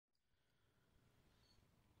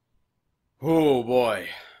Oh boy,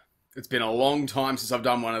 it's been a long time since I've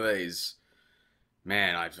done one of these.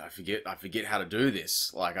 Man, I forget how to do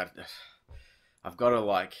this. I've got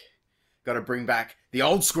to got to bring back the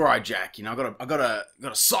old Scryjack. You know, I gotta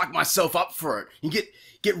psych myself up for it. You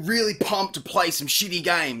get really pumped to play some shitty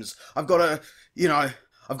games. I've got to,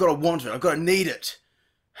 I've got to want it. I've got to need it.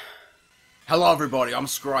 Hello, everybody. I'm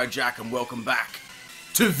Scryjack, and welcome back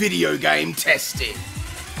to video game testing.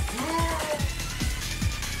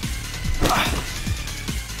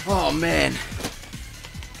 Oh man.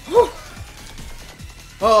 Oh,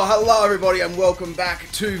 hello everybody and welcome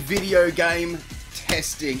back to video game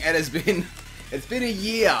testing. It's been a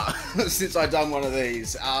year since I've done one of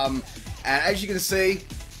these. And as you can see,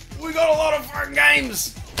 we got a lot of fun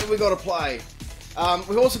games that we got to play.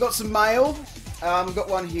 We've also got some mail. We've got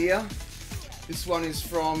one here. This one is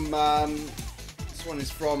from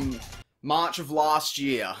March of last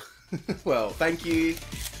year. Well, thank you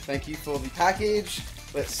for the package.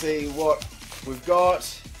 Let's see what we've got.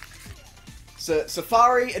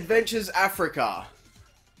 Safari Adventures Africa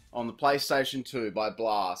on the PlayStation 2 by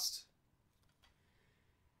Blast.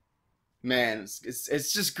 Man,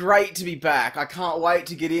 it's just great to be back. I can't wait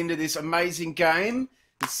to get into this amazing game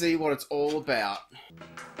and see what it's all about.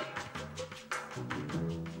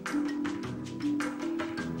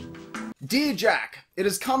 Dear Jack, it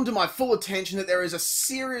has come to my full attention that there is a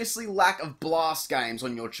seriously lack of Blast games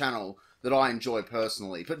on your channel that I enjoy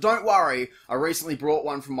personally. But don't worry, I recently brought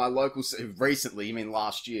one from my local... Recently, you mean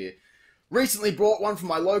last year. Recently brought one from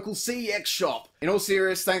my local CEX shop. In all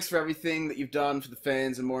seriousness, thanks for everything that you've done for the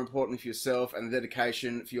fans and more importantly for yourself and the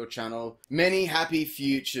dedication for your channel. Many happy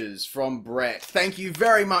futures from Brett. Thank you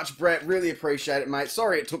very much, Brett. Really appreciate it, mate.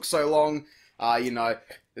 Sorry it took so long. You know,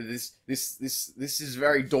 this is a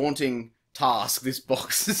very daunting task, this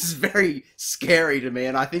box. This is very scary to me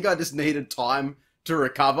and I think I just needed time to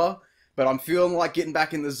recover. But I'm feeling like getting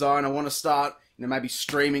back in the zone. I want to start, maybe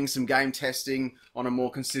streaming some game testing on a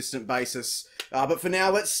more consistent basis. But for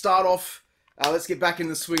now, let's start off. Let's get back in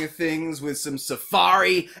the swing of things with some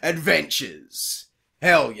Safari Adventures.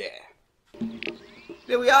 Hell yeah.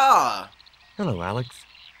 There we are. Hello, Alex.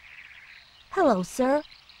 Hello, sir.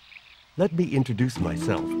 Let me introduce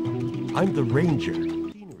myself. I'm the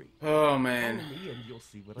Ranger. Oh, man.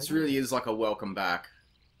 This really is like a welcome back.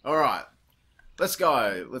 All right. Let's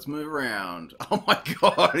go. Let's move around. Oh my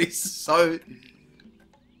god, he's so...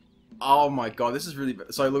 Oh my god, this is really...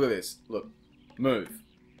 So look at this. Look. Move.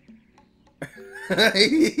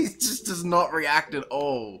 He just does not react at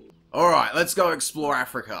all. Alright, let's go explore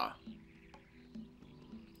Africa.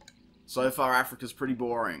 So far, Africa's pretty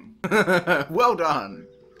boring. Well done.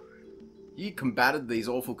 You combated these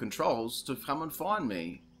awful controls to come and find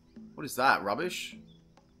me. What is that, rubbish?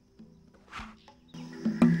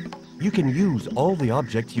 You can use all the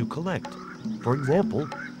objects you collect. For example,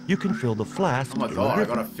 you can fill the flask. Oh my god, I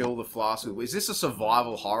gotta fill the flask with... Is this a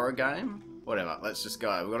survival horror game? Whatever, let's just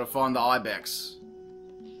go. We've gotta find the Ibex.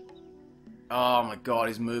 Oh my god,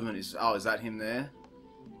 his movement is... Oh, is that him there?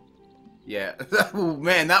 Yeah. Oh,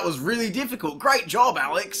 man, that was really difficult. Great job,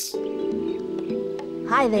 Alex!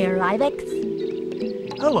 Hi there, Ibex.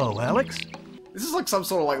 Hello, Alex. This is like some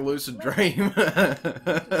sort of like lucid dream.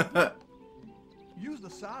 Use the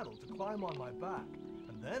saddle to climb on my back,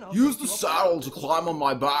 and then I'll Use the saddle to climb on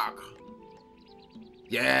my back.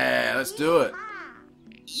 Yeah, let's do it.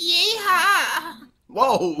 Yeehaw!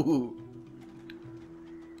 Whoa!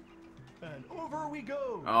 And over we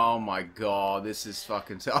go. Oh my god, this is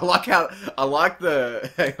fucking... I like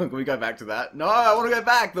the... Hang on, can we go back to that? No, I want to go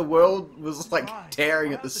back. The world was like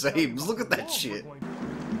tearing at the seams. Look at that shit.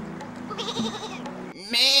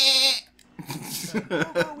 Meh.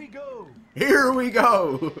 Over we go. Here we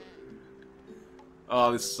go!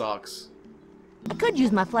 Oh, this sucks. I could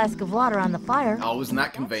use my flask of water on the fire. Oh, isn't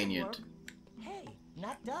that convenient? Hey,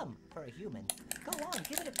 not dumb for a human. Go on,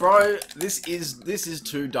 give it a Bro, this is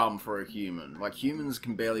too dumb for a human. Like, humans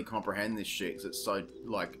can barely comprehend this shit 'cause it's so,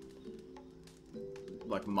 like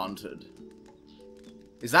munted.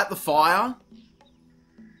 Is that the fire?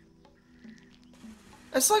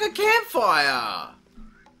 It's like a campfire!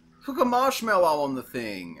 Cook a marshmallow on the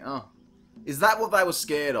thing. Oh. Is that what they were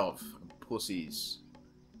scared of? Pussies.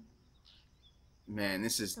 Man,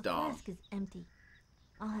 this is The dumb. flask is empty.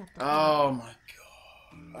 I'll have to... Oh my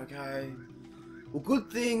god. Okay. Well,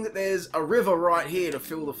 good thing that there's a river right here to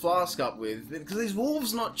fill the flask up with. Because these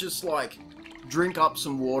wolves not just, like, drink up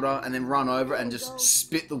some water and then run over and just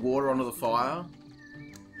spit the water onto the fire.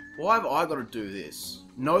 Why have I got to do this?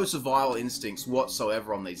 No survival instincts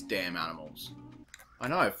whatsoever on these damn animals. I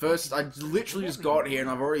know, first, I literally just got here and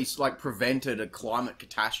I've already, like, prevented a climate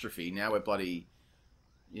catastrophe. Now we're bloody,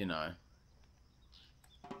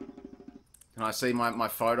 Can I see my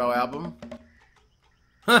photo album?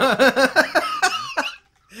 It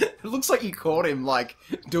looks like you caught him, like,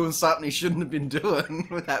 doing something he shouldn't have been doing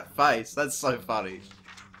with that face. That's so funny.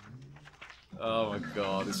 Oh my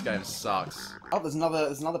god, this game sucks. Oh, there's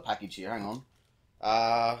another package here, hang on.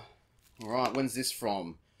 Alright, when's this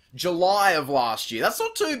from? July of last year. That's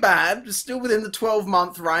not too bad. It's still within the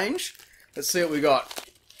 12-month range. Let's see what we got.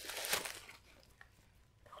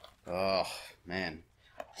 Oh, man.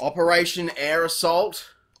 Operation Air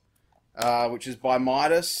Assault, which is by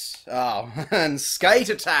Midas. Oh, and Skate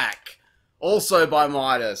Attack, also by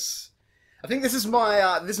Midas. I think this is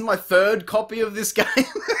my third copy of this game.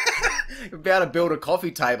 You'll be able to build a coffee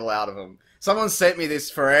table out of them. Someone sent me this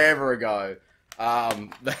forever ago. Oh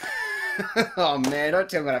man, don't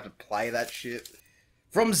tell me I have to play that shit.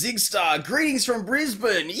 From Zigstar, greetings from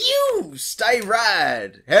Brisbane. You stay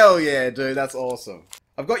rad. Hell yeah, dude, that's awesome.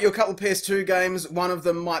 I've got you a couple of PS2 games. One of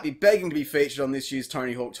them might be begging to be featured on this year's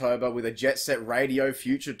Tony Hawktober with a Jet Set Radio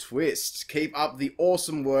future twist. Keep up the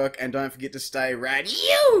awesome work and don't forget to stay rad.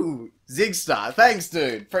 You! Zigstar. Thanks,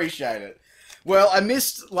 dude. Appreciate it. Well, I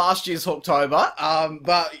missed last year's Hawktober,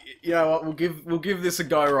 but you know what? We'll give this a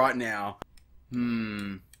go right now.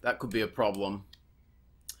 That could be a problem.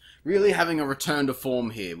 Really having a return to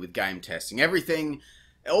form here with game testing. Everything,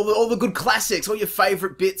 all the good classics, all your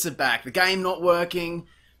favourite bits are back. The game not working,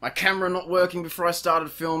 my camera not working before I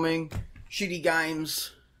started filming, shitty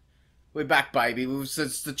games. We're back, baby. It's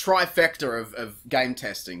the trifecta of game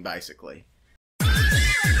testing, basically.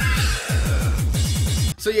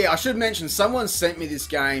 So yeah, I should mention, someone sent me this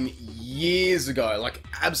game years ago, like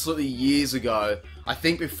absolutely years ago. I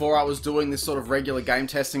think before I was doing this sort of regular game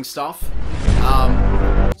testing stuff.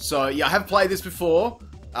 So yeah, I have played this before,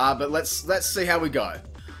 but let's see how we go.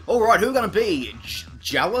 All right, who are gonna be?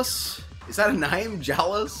 Jealous? Is that a name?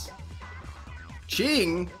 Jealous?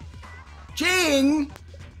 Ching? Ching?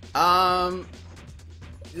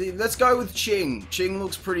 Let's go with Ching. Ching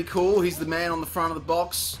looks pretty cool. He's the man on the front of the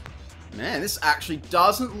box. Man, this actually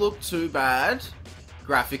doesn't look too bad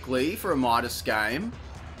graphically for a Midas game.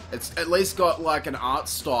 It's at least got like an art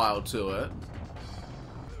style to it.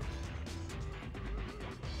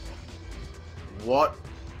 What?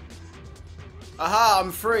 Aha,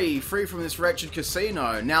 I'm free from this wretched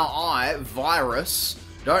casino. Now I, Virus,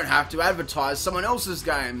 don't have to advertise someone else's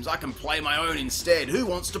games. I can play my own instead. Who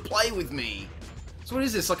wants to play with me? So what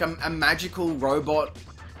is this, like a magical robot,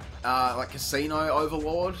 like casino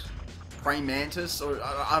overlord? Praying mantis? Or,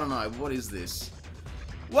 I don't know, what is this?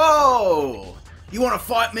 Whoa! You want to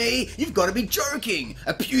fight me? You've got to be joking!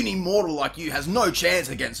 A puny mortal like you has no chance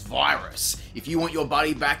against Virus. If you want your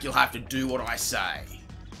buddy back, you'll have to do what I say.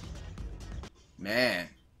 Man.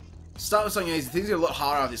 Start with something easy. Things get a lot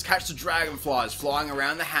harder after this. Catch the dragonflies flying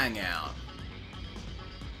around the hangout.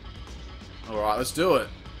 Alright, let's do it.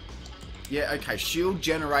 Yeah, okay. Shield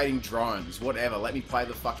generating drones. Whatever. Let me play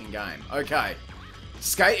the fucking game. Okay.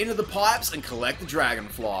 Skate into the pipes and collect the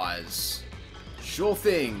dragonflies. Sure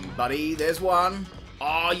thing, buddy. There's one.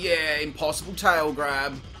 Oh, yeah. Impossible tail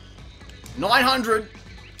grab. 900.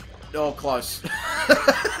 Oh, close.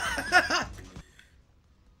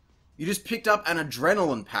 You just picked up an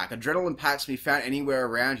adrenaline pack. Adrenaline packs can be found anywhere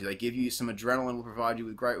around you. They give you some adrenaline, will provide you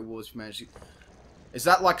with great rewards for managing. Is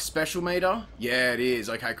that like special meter? Yeah, it is.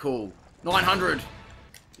 Okay, cool. 900.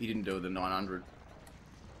 He didn't do the 900.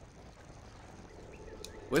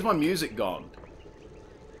 Where's my music gone?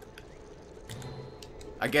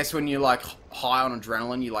 I guess when you're like high on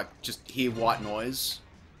adrenaline, you like just hear white noise.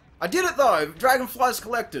 I did it though! Dragonflies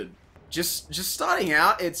collected. Just starting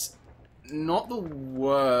out, it's not the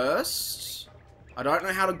worst. I don't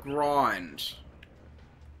know how to grind.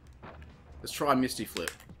 Let's try Misty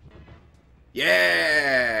Flip.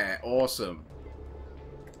 Yeah! Awesome.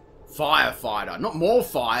 Firefighter. Not more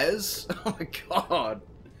fires! Oh my god.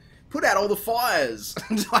 Put out all the fires!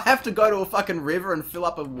 Do I have to go to a fucking river and fill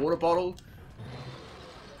up a water bottle?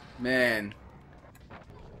 Man.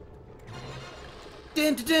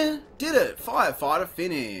 Dun, dun, dun. Did it! Firefighter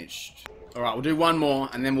finished. Alright, we'll do one more,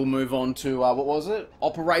 and then we'll move on to, what was it?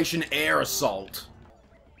 Operation Air Assault.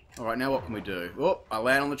 Alright, now what can we do? Oh, I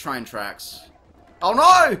land on the train tracks. Oh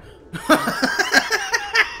no!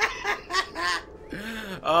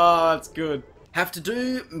 Oh, that's good. Have to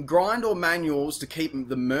do grind or manuals to keep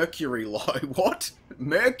the mercury low. What?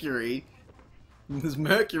 Mercury? There's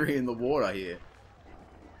mercury in the water here.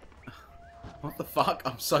 What the fuck?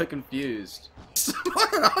 I'm so confused. I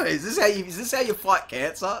don't know. Is this how you fight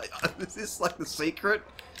cancer? Is this like the secret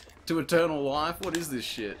to eternal life? What is this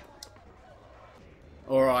shit?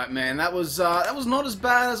 Alright, man, that was not as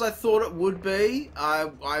bad as I thought it would be.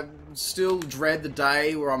 I still dread the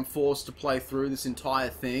day where I'm forced to play through this entire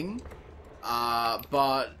thing.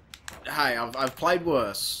 But, hey, I've played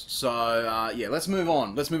worse. So, yeah, let's move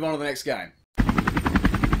on. Let's move on to the next game.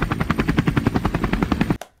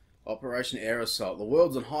 Operation Air Assault. The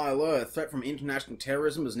world's on high alert. Threat from international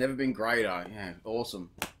terrorism has never been greater. Yeah, awesome.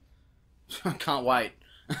 I can't wait.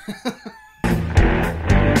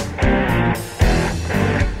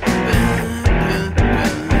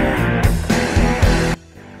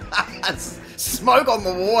 Smoke on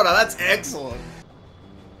the water, that's excellent.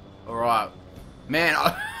 Alright. Man,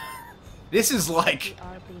 this is like... We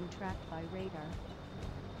are being tracked by radar.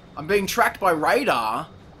 I'm being tracked by radar?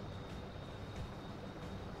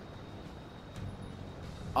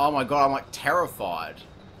 Oh my god, I'm like terrified.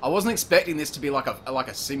 I wasn't expecting this to be like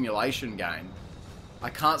a simulation game. I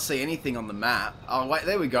can't see anything on the map. Oh wait,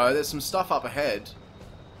 there we go, there's some stuff up ahead.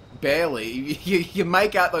 Barely. You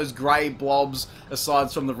make out those grey blobs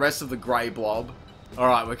aside from the rest of the grey blob.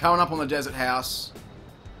 Alright, we're coming up on the desert house.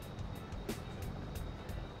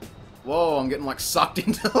 Whoa, I'm getting like sucked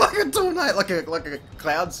into like a tornado, like a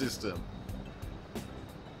cloud system.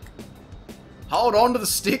 Hold on to the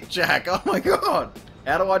stick, Jack. Oh my god.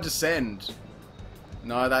 How do I descend?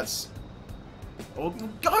 No, that's... Oh,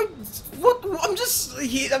 go... What? I'm just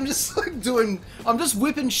here. I'm just like doing... I'm just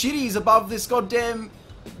whipping shitties above this goddamn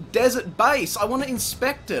desert base. I want to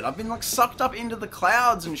inspect it. I've been like sucked up into the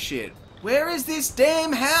clouds and shit. Where is this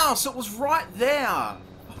damn house? It was right there.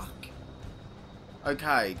 Fuck.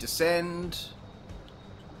 Okay, descend.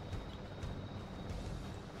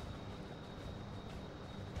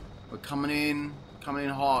 We're coming in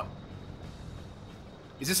hot.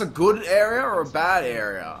 Is this a good area or a bad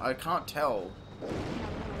area? I can't tell. Payload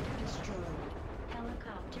destroyed.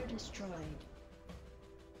 Helicopter destroyed.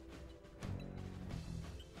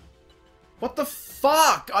 What the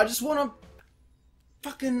fuck? I just wanna...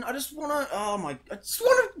 Fucking... I just wanna... Oh my... I just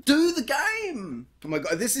wanna do the game! Oh my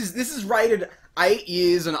god, this is rated 8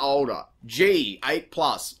 years and older. G,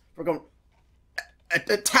 8+. Fucking...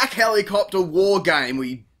 Attack helicopter war game where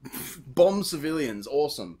you bomb civilians.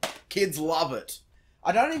 Awesome. Kids love it.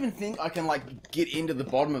 I don't even think I can, like, get into the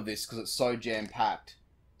bottom of this because it's so jam-packed.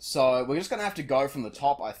 So, we're just going to have to go from the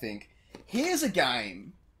top, I think. Here's a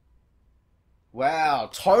game. Wow,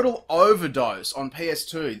 Total Overdose on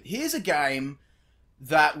PS2. Here's a game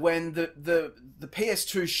that when the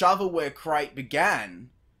PS2 shovelware crate began,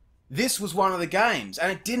 this was one of the games,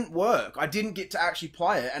 and it didn't work. I didn't get to actually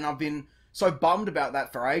play it, and I've been so bummed about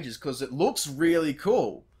that for ages because it looks really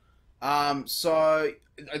cool. So...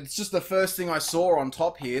 It's just the first thing I saw on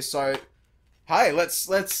top here, so hey,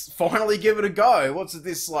 let's finally give it a go. What's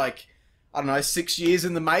this, like, I don't know, 6 years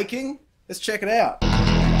in the making? Let's check it out.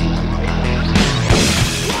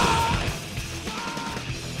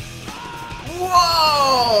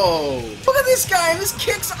 Whoa! Look at this game, this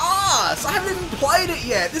kicks ass! I haven't even played it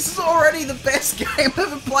yet. This is already the best game I've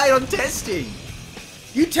ever played on testing.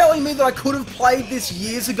 You telling me that I could have played this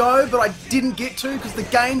years ago, but I didn't get to because the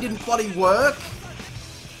game didn't bloody work?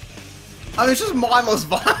 I mean, it's just mindless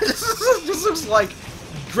violence. It just looks like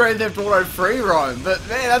Grand Theft Auto Free Roam, but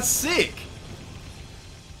man, that's sick.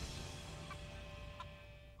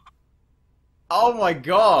 Oh my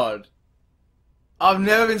god. I've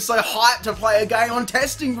never been so hyped to play a game on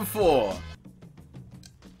testing before.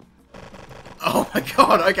 Oh my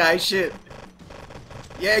god, okay, shit.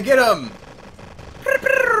 Yeah, get him.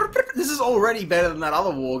 This is already better than that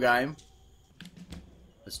other war game.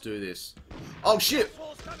 Let's do this. Oh shit.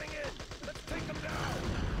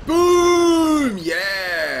 Boom!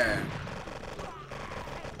 Yeah!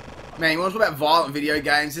 Man, you want to talk about violent video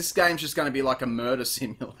games? This game's just going to be like a murder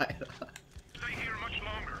simulator. Stay here much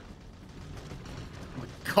longer. Oh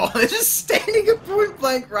my god, they're just standing at point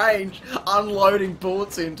blank range, unloading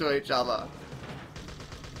bullets into each other.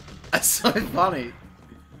 That's so funny.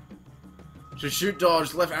 To shoot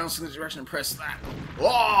dodge, left analyst in this direction and press that.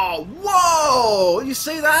 Whoa! Whoa! You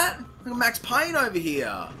see that? Look at Max Payne over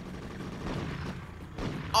here.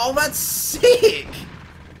 Oh, that's sick!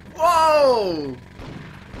 Whoa!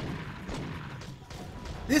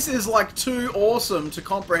 This is like too awesome to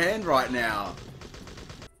comprehend right now.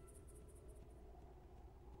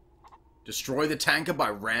 Destroy the tanker by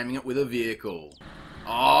ramming it with a vehicle.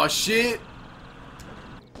 Oh, shit!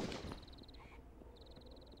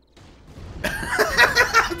 I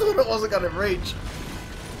thought it wasn't gonna reach.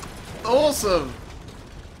 Awesome!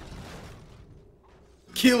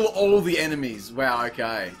 Kill all the enemies. Wow,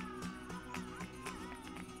 okay.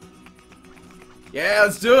 Yeah,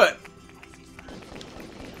 let's do it.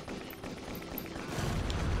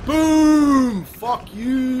 Boom! Fuck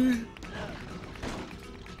you.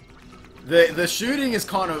 The shooting is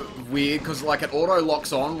kind of weird because like it auto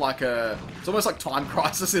locks on like a... It's almost like Time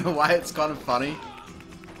Crisis in a way. It's kind of funny.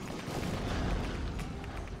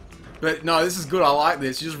 But no, this is good. I like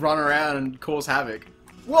this. You just run around and cause havoc.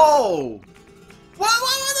 Whoa! What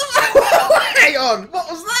the hang on! What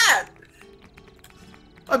was that?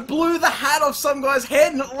 I blew the hat off some guy's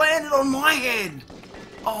head and it landed on my head!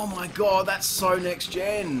 Oh my god, that's so next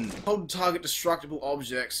gen. Hold target destructible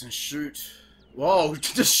objects and shoot. Whoa,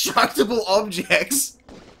 destructible objects?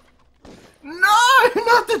 No,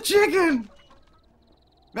 not the chicken!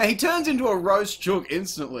 Man, he turns into a roast chook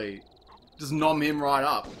instantly. Just nom him right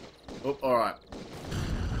up. Oh, alright.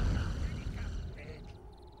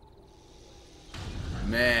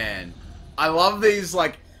 Man, I love these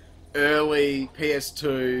like early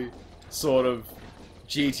PS2 sort of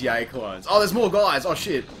GTA clones. Oh, there's more guys. Oh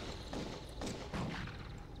shit.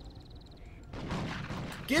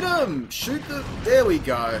 Get him! Shoot the... There we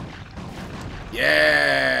go.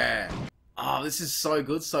 Yeah! Oh, this is so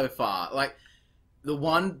good so far. Like, the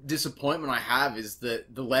one disappointment I have is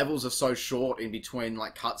that the levels are so short in between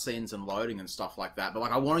like cutscenes and loading and stuff like that. But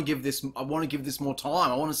like, I want to give this more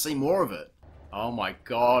time. I want to see more of it. Oh my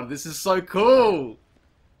god, this is so cool!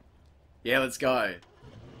 Yeah, let's go.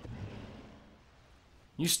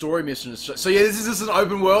 New story missions. So yeah, this is just an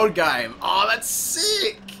open world game. Oh, that's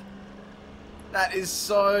sick! That is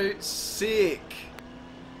so sick.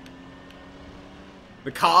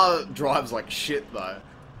 The car drives like shit though.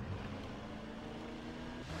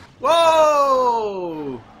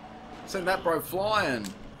 Whoa! Send that bro flying.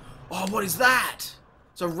 Oh, what is that?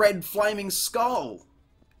 It's a red flaming skull.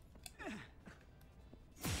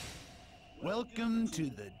 Welcome to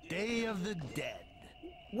the Day of the Dead.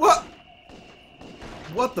 What?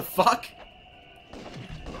 What the fuck?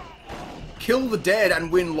 Kill the dead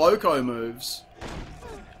and win loco moves.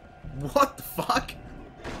 What the fuck?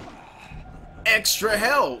 Extra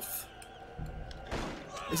health.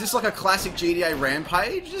 Is this like a classic GTA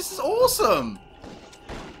Rampage? This is awesome.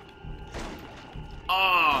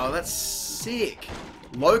 Oh, that's sick.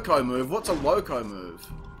 Loco move? What's a loco move?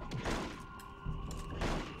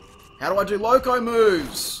 How do I do loco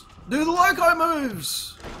moves? Do the loco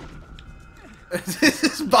moves! This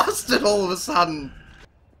is busted all of a sudden.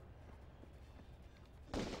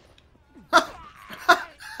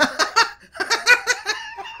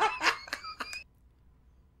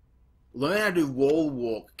 Learn how to do wall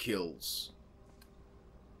walk kills.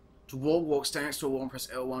 To wall walk, stand next to a wall and press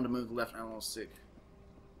L1 to move the left analog stick.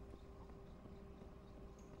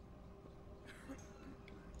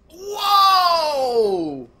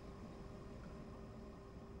 Whoa!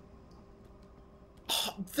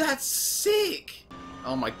 Oh, that's sick!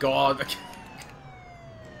 Oh my god.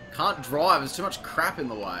 Can't drive, there's too much crap in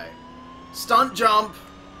the way. Stunt jump!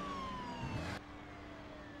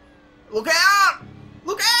 Look out!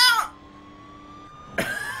 Look out!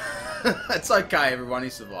 It's okay, everyone. He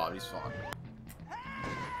survived. He's fine.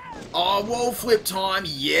 Oh, wall flip time.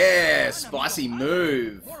 Yeah, spicy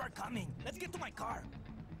move. More are coming. Let's get to my car.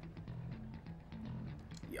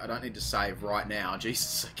 Yeah, I don't need to save right now.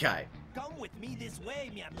 Jesus, okay. Come with me this way,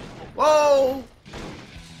 mi amigo. Whoa!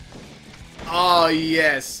 Oh,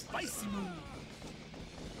 yes. Spicy move.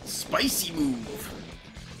 Spicy move.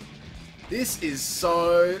 This is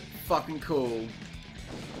so fucking cool.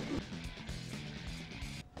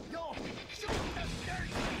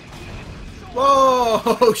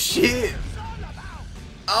 Whoa, shit!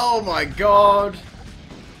 Oh my god!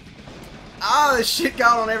 Ah, there's shit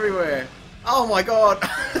going on everywhere! Oh my god!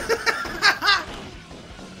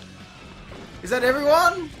 Is that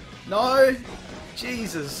everyone? No?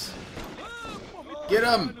 Jesus. Get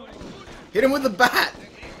him! Hit him with the bat!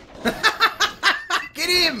 Get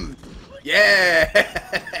him! Yeah!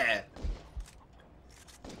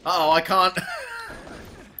 Uh-oh, I can't...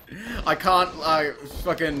 I can't,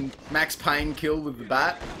 fucking Max Payne kill with the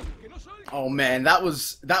bat. Oh man, that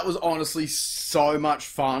was honestly so much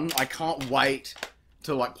fun. I can't wait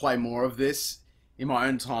to, like, play more of this in my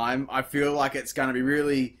own time. I feel like it's gonna be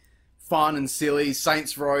really fun and silly.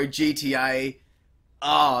 Saints Row, GTA.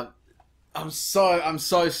 Ah, I'm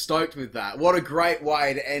so stoked with that. What a great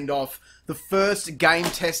way to end off the first game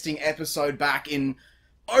testing episode back in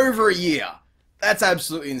over a year. That's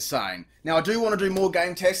absolutely insane. Now, I do want to do more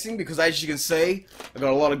game testing because, as you can see, I've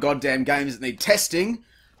got a lot of goddamn games that need testing.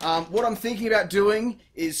 What I'm thinking about doing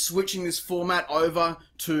is switching this format over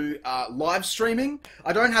to live streaming.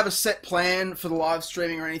 I don't have a set plan for the live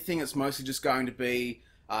streaming or anything. It's mostly just going to be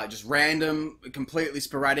just random, completely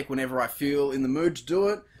sporadic whenever I feel in the mood to do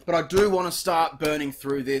it. But I do want to start burning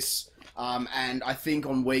through this And I think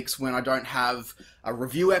on weeks when I don't have a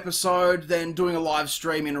review episode, then doing a live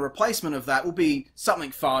stream in a replacement of that will be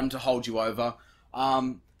something fun to hold you over.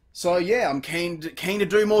 So yeah, I'm keen to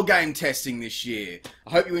do more game testing this year. I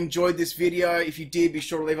hope you enjoyed this video. If you did, be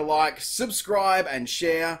sure to leave a like, subscribe, and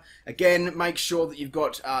share. Again, make sure that you've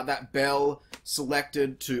got that bell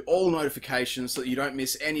selected to all notifications so that you don't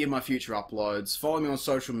miss any of my future uploads. Follow me on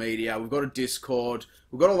social media. We've got a Discord.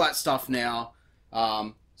 We've got all that stuff now.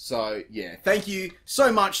 So yeah, thank you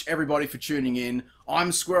so much everybody for tuning in.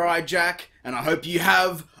 I'm Square Eye Jack, and I hope you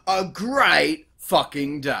have a great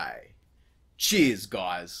fucking day. Cheers,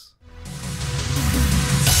 guys.